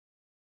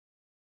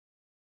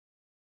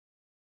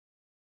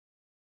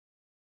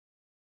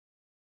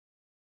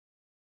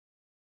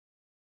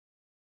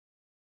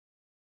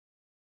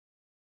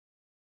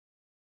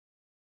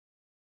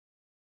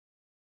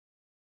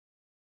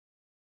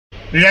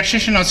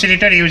relaxation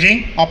oscillator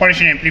using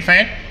operation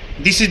amplifier.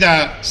 This is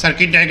the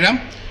circuit diagram,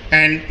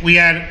 and we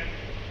are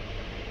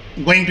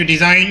going to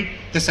design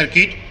the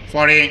circuit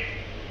for a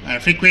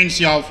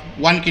frequency of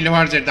 1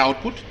 kilohertz at the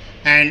output.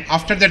 And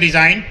after the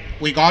design,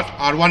 we got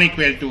R1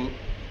 equal to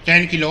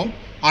 10 kilo,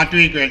 R2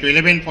 equal to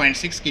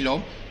 11.6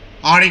 kilo,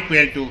 R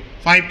equal to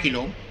 5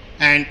 kilo,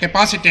 and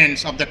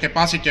capacitance of the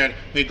capacitor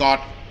we got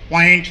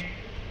 0.1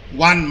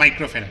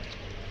 microfarad.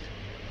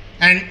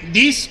 And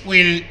this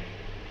will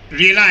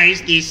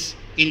realize this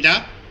in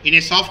a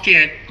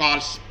software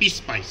called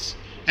SPSpice.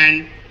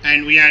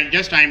 And we are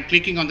just, I am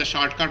clicking on the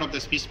shortcut of the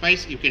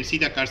SPSpice. You can see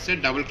the cursor,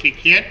 double click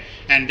here,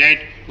 and that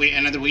way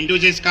another window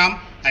has come.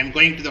 I am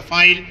going to the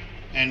file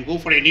and go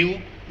for a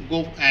new,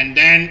 and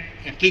then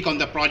click on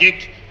the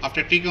project.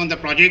 After clicking on the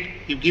project,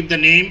 you give the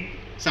name,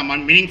 some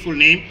meaningful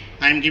name.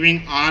 I am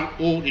giving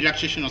RO,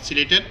 relaxation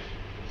oscillator,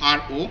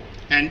 RO,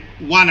 and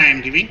 1 I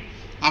am giving.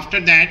 After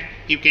that,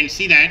 you can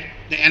see that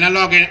the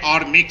analog and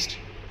OR mixed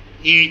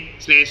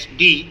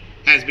A/D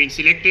has been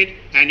selected,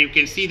 and you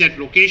can see that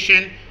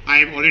location I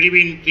have already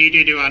been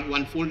created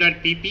one folder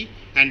PP,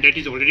 and that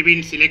is already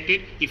been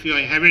selected. If you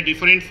have a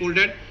different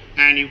folder,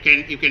 and you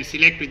can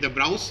select with the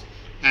browse.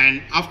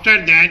 And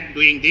after that,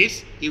 doing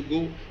this, you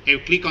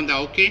click on the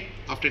OK.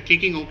 After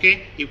clicking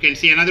OK, you can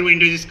see another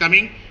window is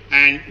coming,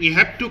 and you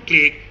have to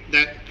click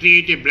the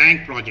create a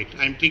blank project.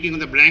 I am clicking on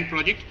the blank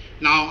project.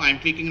 Now I am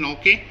clicking on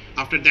OK.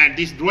 After that,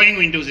 this drawing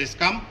windows has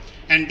come,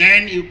 and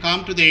then you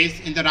come to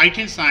this. In the right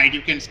hand side,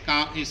 you can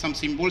some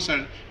symbols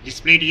are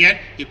displayed here.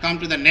 You come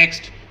to the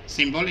next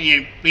symbol,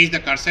 you place the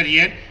cursor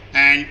here,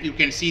 and you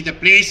can see the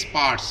place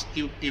parts.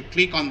 You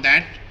click on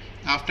that.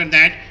 After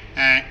that,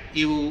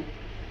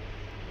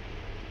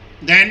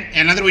 then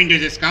another window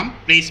has come,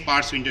 place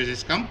parts windows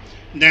has come.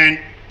 Then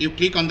you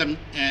click on the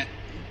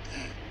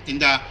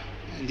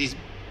this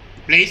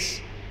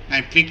place.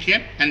 I click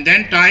here, and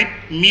then type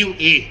mu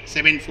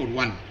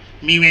A741.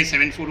 Mu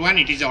A741.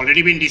 It is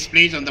already been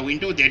displayed on the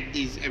window. That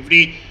is,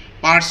 every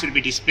parts will be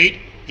displayed,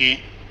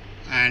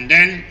 and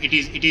then it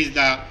is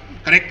the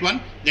correct one.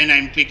 Then I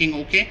am clicking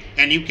OK,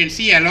 and you can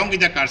see along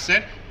with the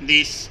cursor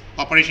this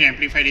operation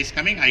amplifier is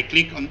coming. I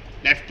click on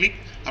left click.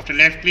 After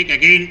left click,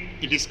 again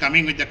it is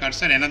coming with the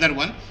cursor, another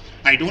one.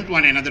 I don't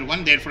want another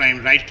one, therefore I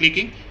am right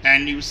clicking,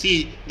 and you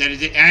see there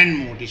is a AND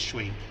mode is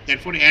showing.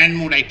 Therefore AND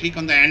mode, I click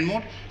on the AND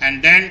mode,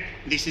 and then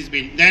this is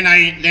been, then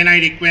I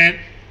require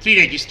 3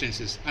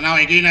 resistances. And now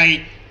again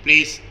I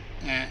place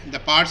the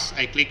parts.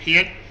 I click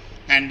here,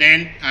 and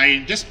then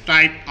I just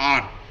type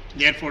R.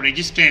 Therefore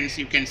resistance,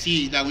 you can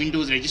see the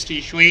Windows resistance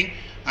is showing.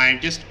 I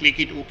just click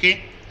it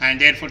OK, and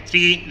therefore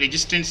 3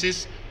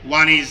 resistances.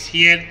 One is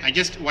here. I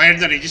just wire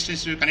the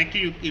resistance to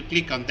connected. You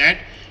click on that,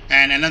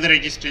 and another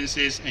resistance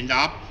is in the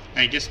up.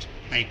 I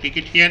click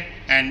it here,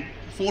 and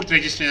 4th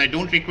resistance I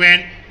don't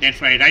require.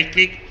 Therefore I right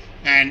click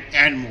and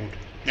AND mode.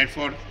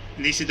 Therefore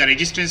this is the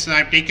resistance I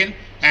have taken,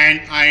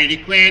 and I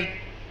require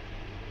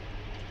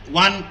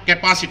 1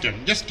 capacitor.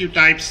 Just you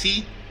type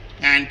C,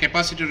 and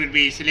capacitor will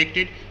be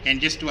selected, and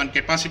just 1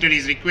 capacitor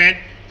is required.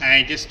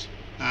 I just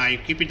you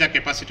keep it the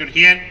capacitor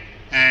here,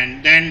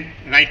 and then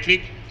right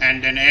click,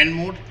 and then AND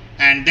mode.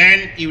 And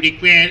then you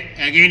require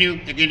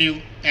again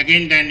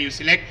then you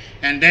select,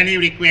 and then you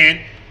require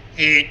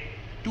a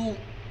 2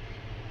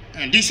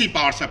 DC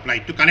power supply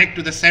to connect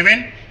to the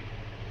 7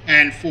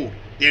 and 4.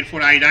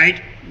 Therefore I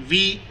write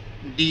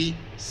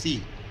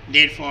VDC.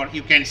 Therefore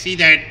you can see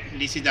that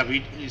this is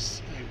the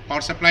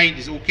power supply. It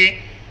is OK,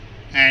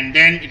 and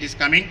then it is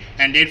coming,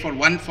 and therefore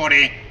 1 for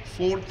a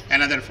 4,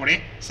 another for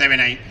a 7.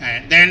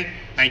 Then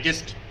I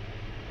just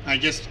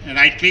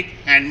right click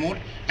and mode,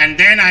 and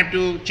then I have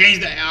to change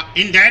the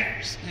in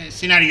that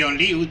scenario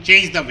only you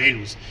change the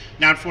values.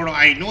 Now for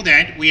I know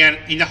that we are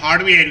in the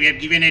hardware, we have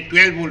given a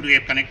 12 volt we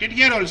have connected.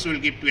 Here also will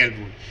give 12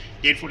 volt.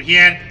 Therefore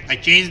here I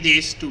change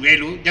this to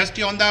value.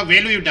 Just on the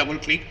value you double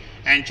click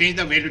and change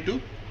the value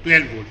to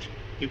 12 volt.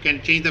 You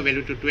can change the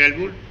value to 12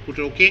 volt, put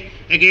OK.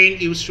 Again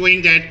you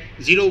showing that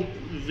 0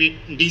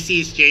 DC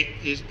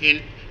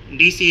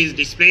is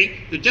displayed.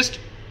 You just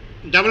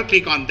double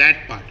click on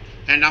that part,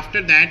 and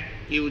after that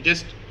you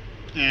just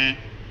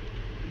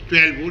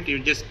 12 volt, you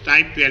just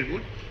type 12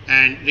 volt,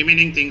 and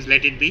remaining things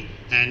let it be,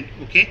 and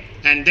OK.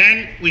 And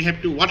then we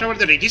have to, whatever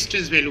the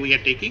resistance value we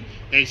are taking,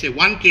 let's say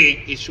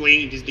 1K is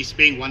showing, it is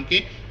displaying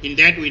 1K. In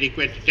that we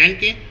require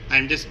 10K. I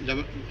am just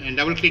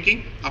double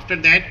clicking. After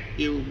that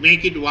you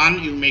make it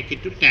 1, you make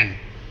it to 10.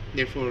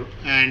 Therefore,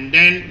 and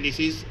then this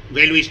is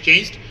value is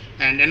changed,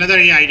 and another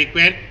I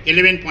require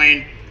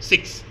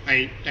 11.6.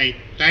 I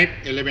type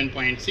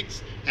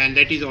 11.6, and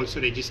that is also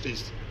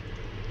resistance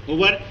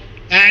over,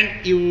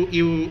 and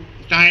you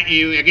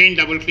again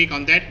double click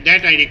on that.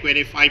 I require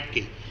a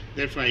 5K.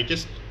 Therefore I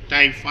just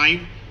type 5,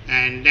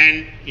 and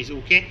then is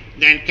OK.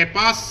 Then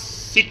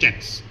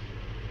capacitance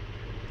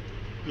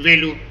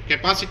value,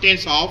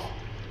 capacitance of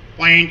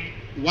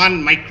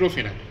 0.1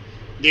 microfarad.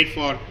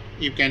 Therefore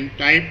you can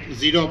type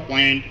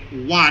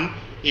 0.1.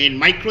 In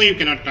micro you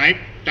cannot type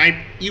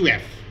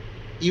UF.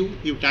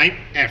 You type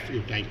F,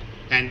 you type,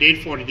 and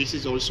therefore this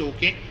is also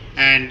OK.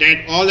 and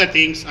then all the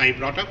things I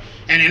brought up.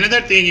 And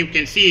another thing, you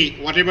can see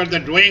whatever the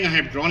drawing I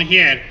have drawn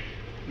here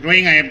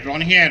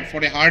for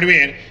the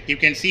hardware, you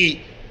can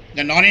see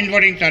the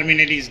non-inverting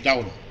terminal is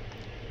down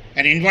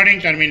and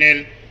inverting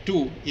terminal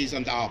 2 is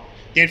on the up.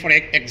 Therefore,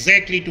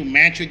 exactly to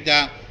match with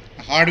the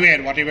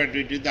hardware, whatever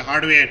we did the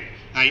hardware,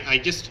 I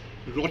just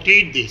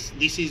rotate this.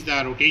 This is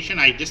the rotation.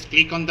 I just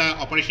click on the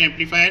operation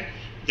amplifier,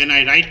 then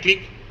I right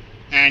click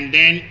and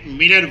then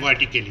mirror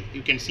vertically.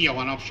 You can see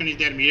one option is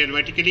there, mirror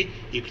vertically.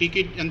 You click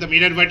it on the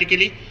mirror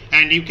vertically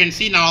and you can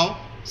see now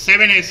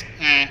 7S,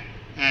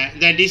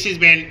 that this is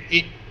when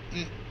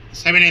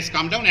 7S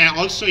come down, and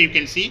also you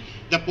can see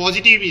the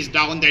positive is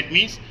down. That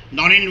means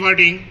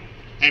non-inverting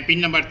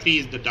pin number 3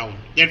 is the down.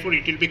 Therefore,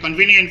 it will be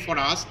convenient for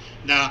us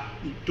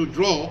to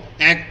draw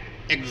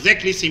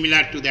exactly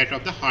similar to that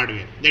of the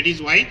hardware. That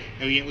is why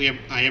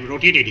I have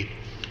rotated it.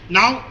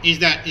 Now is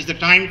the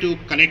time to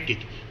connect it.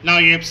 Now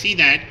you have seen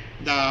that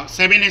the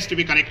 7 has to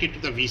be connected to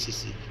the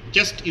VCC.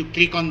 Just you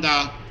click on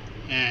the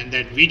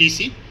that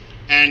VDC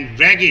and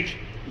drag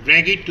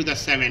it to the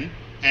 7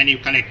 and you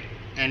connect,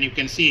 and you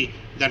can see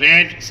the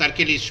red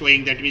circle is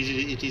showing, that means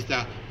it is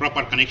the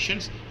proper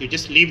connections. You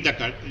just leave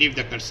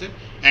the cursor,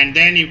 and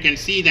then you can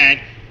see that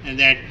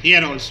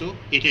here also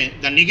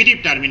the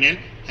negative terminal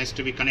has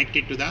to be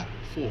connected to the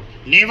 4.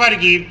 Never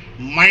give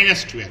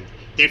 -12.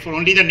 Therefore,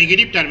 only the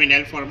negative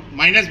terminal for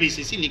minus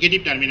VCC,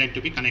 negative terminal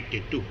to be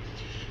connected to.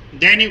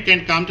 Then you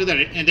can come to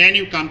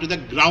the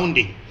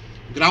grounding.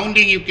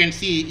 Grounding, you can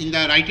see in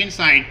the right hand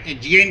side a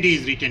G and D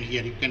is written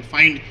here. You can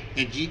find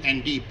a G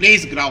and D,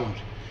 place ground,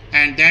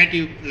 and that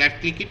you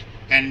left click it,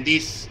 and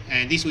this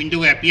window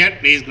will appear,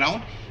 place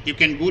ground. You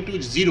can go to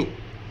 0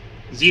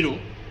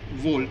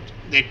 volt.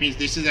 That means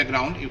this is a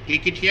ground. You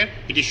click it here,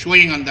 it is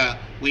showing on the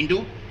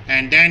window,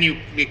 and then you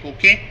click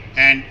OK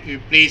and you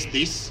place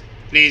this,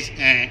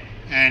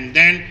 and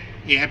then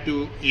you have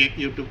to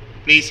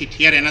place it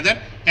here,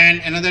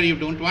 another you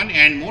don't want,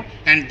 and more,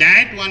 and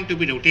that one to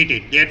be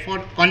rotated.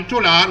 Therefore,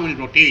 Control R will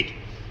rotate.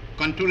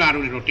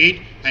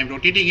 I am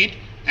rotating it,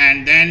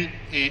 and then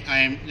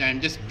I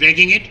am just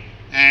dragging it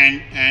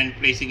and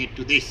placing it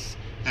to this,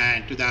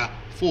 to the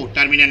 4,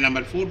 terminal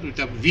number 4, to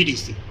the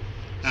VDC,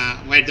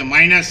 where the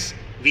minus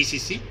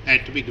VCC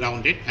had to be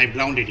grounded. I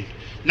grounded it.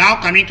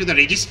 Now coming to the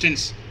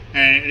resistance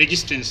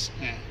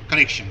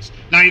connections.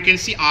 Now you can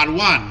see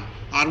R1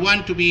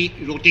 to be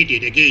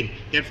rotated again.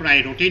 Therefore,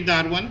 I rotate the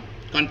R1,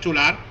 Control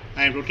R,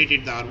 I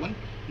rotated the R1.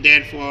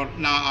 Therefore,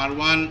 now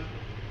R1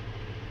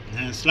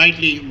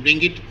 slightly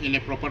bring it in a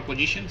proper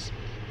positions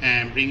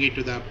and bring it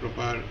to the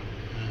proper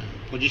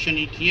position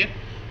it here,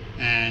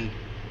 and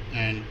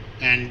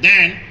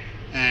then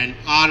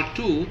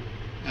R2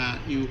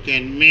 you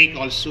can make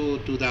also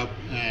to the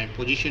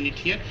position it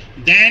here.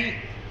 Then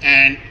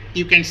and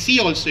you can see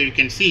also,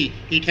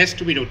 it has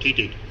to be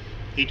rotated.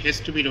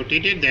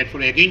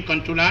 Therefore, again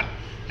Control R,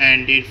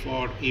 and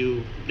therefore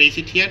you place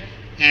it here,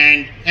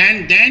 and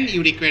then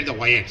you require the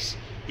wires.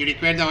 You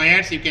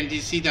can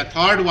see the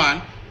third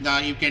one.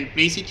 You can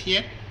place it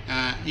here.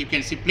 You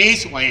can see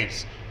place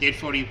wires.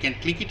 Therefore, you can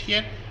click it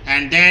here,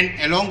 and then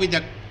along with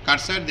the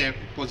cursor, the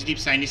positive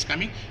sign is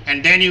coming,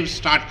 and then you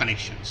start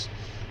connections.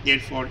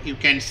 Therefore, you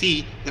can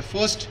see the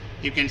first.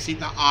 You can see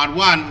the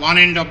R1. One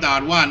end of the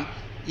R1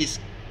 is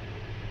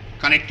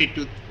connected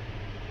to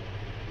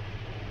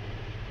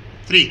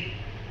 3.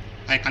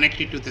 I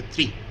connected to the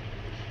 3,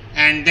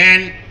 and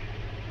then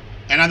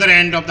another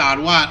end of the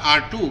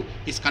R2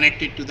 is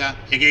connected to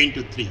again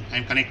to 3. I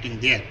am connecting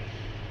there,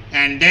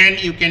 and then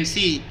you can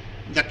see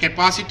the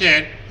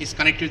capacitor is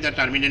connected to the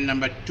terminal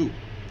number 2.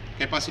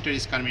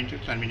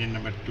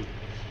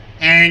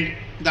 And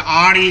the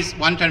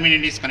one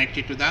terminal is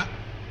connected to the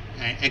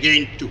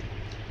again 2,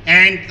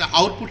 and the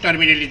output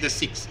terminal is the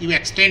 6. You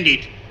extend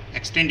it,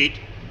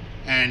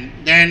 and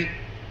then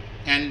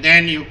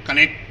you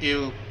connect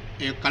it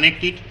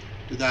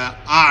to the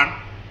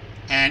R,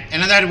 and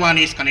another one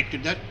is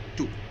connected to the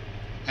 2.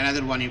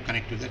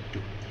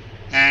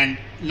 And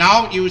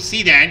now you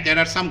see that there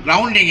are some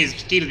grounding is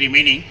still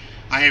remaining.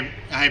 I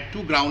have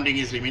 2 grounding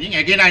is remaining.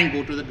 Again, I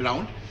go to the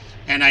ground,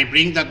 and I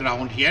bring the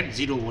ground here,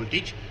 0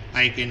 voltage.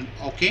 I can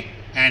OK,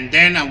 and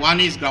then one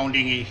is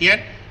grounding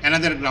here,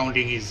 another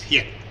grounding is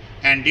here,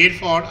 and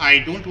therefore I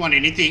don't want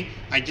anything.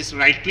 I just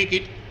right click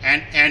it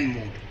and end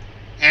mode.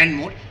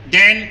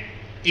 Then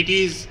it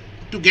is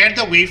to get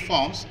the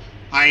waveforms.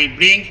 I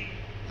bring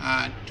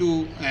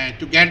to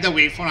get the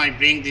waveform. I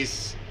bring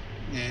this.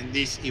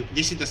 This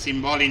is the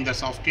symbol in the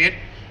software,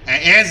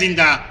 as in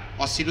the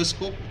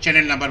oscilloscope,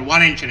 channel number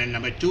 1 and channel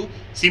number 2,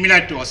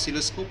 similar to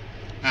oscilloscope.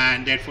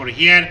 And therefore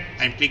here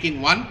I am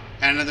clicking 1,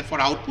 and another for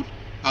output.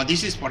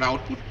 This is for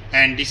output,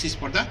 and this is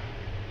for the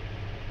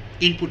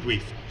input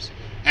waveforms.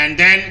 And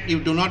then you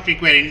do not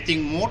require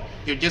anything more.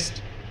 You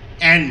just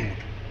end mode.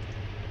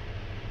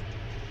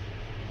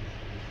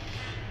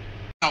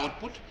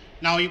 Output.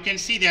 Now you can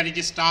see there is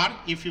a star.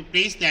 If you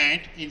place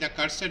that in the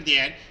cursor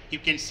there, you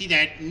can see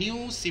that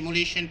new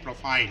simulation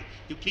profile.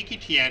 You click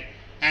it here,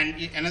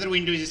 and another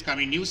window is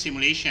coming, new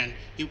simulation.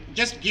 You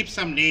just give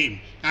some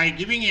name. I am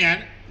giving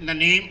here the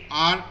name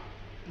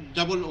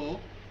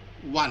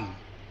 001,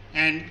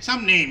 and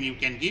some name you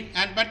can give,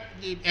 and but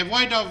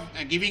avoid of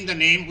giving the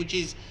name which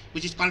is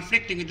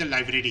conflicting with the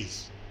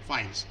libraries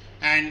files.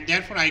 And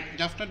therefore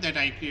after that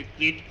I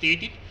create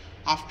it.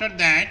 After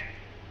that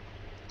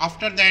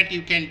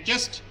you can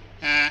just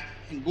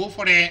go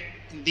for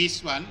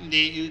this one.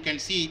 You can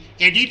see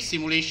edit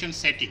simulation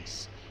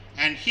settings,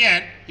 and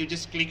here you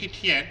just click it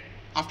here.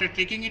 After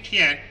clicking it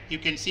here, you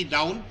can see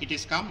down it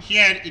is come.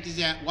 Here it is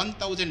a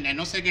 1000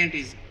 nanosecond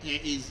is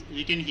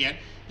written here.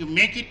 You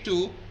make it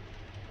to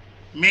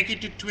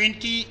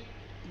 20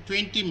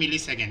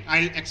 millisecond.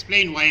 I'll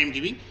explain why I'm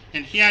giving.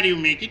 And here you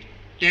make it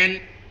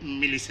 10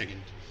 millisecond.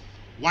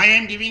 Why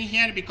I'm giving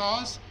here?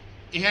 Because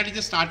here is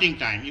the starting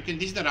time. You can,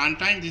 this is the run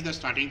time, this is the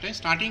starting time.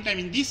 Starting time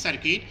in this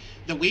circuit,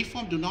 the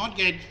waveform do not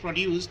get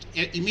produced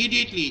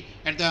immediately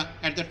at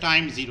the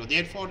time 0.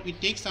 Therefore, it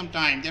takes some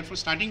time. Therefore,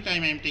 starting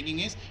time I am taking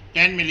is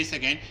 10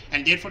 millisecond,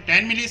 and therefore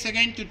 10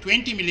 millisecond to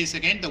 20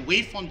 millisecond, the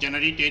waveform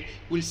generated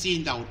will see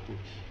in the output.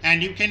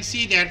 And you can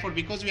see, therefore,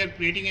 because we are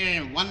creating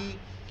a 1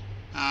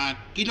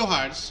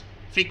 kilohertz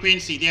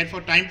frequency,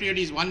 therefore time period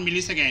is 1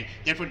 millisecond.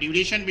 Therefore,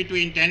 duration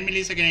between 10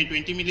 millisecond and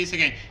 20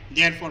 millisecond.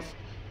 Therefore,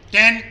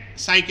 10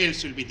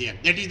 cycles will be there.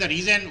 That is the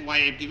reason why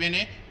I have given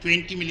a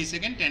 20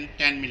 millisecond and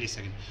 10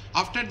 millisecond.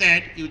 After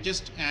that, you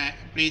just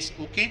press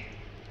OK,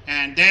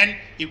 and then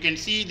you can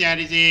see there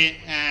is a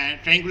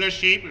triangular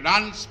shape,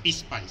 run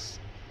PSpice,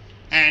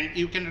 and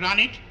you can run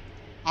it.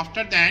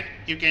 After that,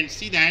 you can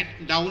see that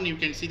down, you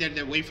can see that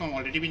the waveform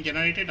already been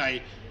generated.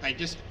 I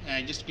just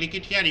click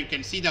it here. You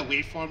can see the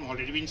waveform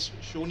already been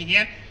shown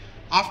here.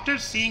 After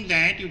seeing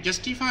that, you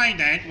justify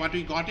that what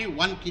we got a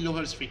 1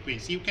 kilohertz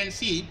frequency. You can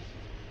see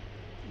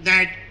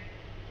that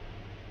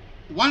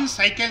one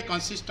cycle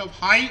consists of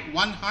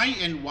one high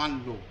and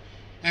one low,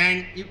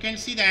 and you can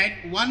see that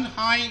one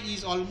high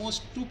is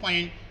almost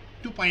 2.5,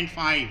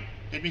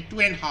 that means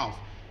 2.5,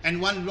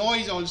 and one low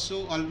is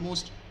also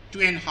almost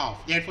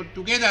 2.5. Therefore,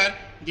 together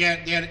they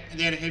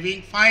are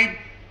having 5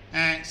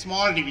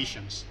 small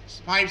divisions.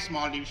 5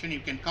 small division.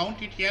 You can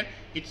count it here.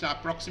 It's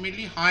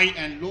approximately high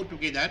and low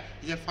together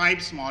is a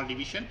 5 small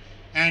division,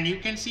 and you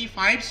can see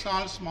 5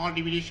 small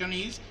division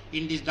is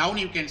in this down.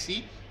 You can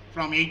see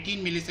from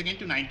 18 millisecond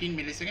to 19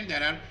 millisecond,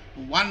 there are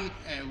 1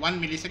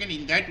 millisecond.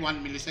 In that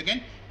 1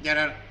 millisecond, there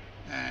are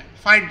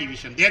 5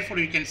 division. Therefore,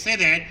 you can say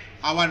that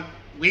our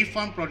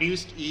waveform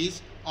produced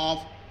is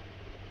of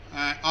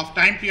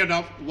time period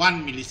of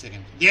 1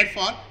 millisecond.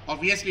 Therefore,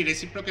 obviously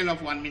reciprocal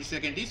of 1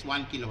 millisecond is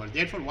 1 kilohertz.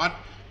 Therefore,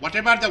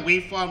 whatever the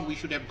waveform we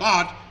should have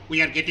got,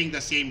 we are getting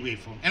the same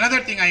waveform. Another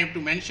thing I have to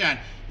mention,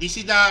 this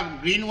is the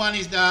green one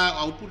is the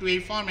output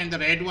waveform, and the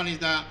red one is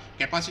the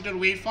capacitor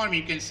waveform.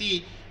 You can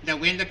see that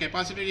when the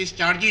capacitor is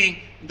charging,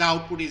 the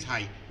output is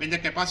high. When the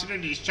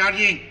capacitor is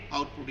discharging,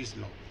 output is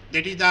low.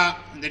 That is the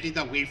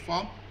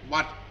waveform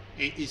what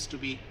is to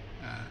be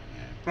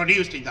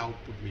produced in the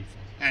output waveform.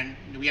 And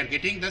we are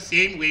getting the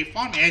same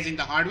waveform as in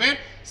the hardware.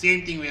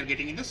 Same thing we are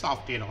getting in the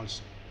software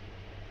also.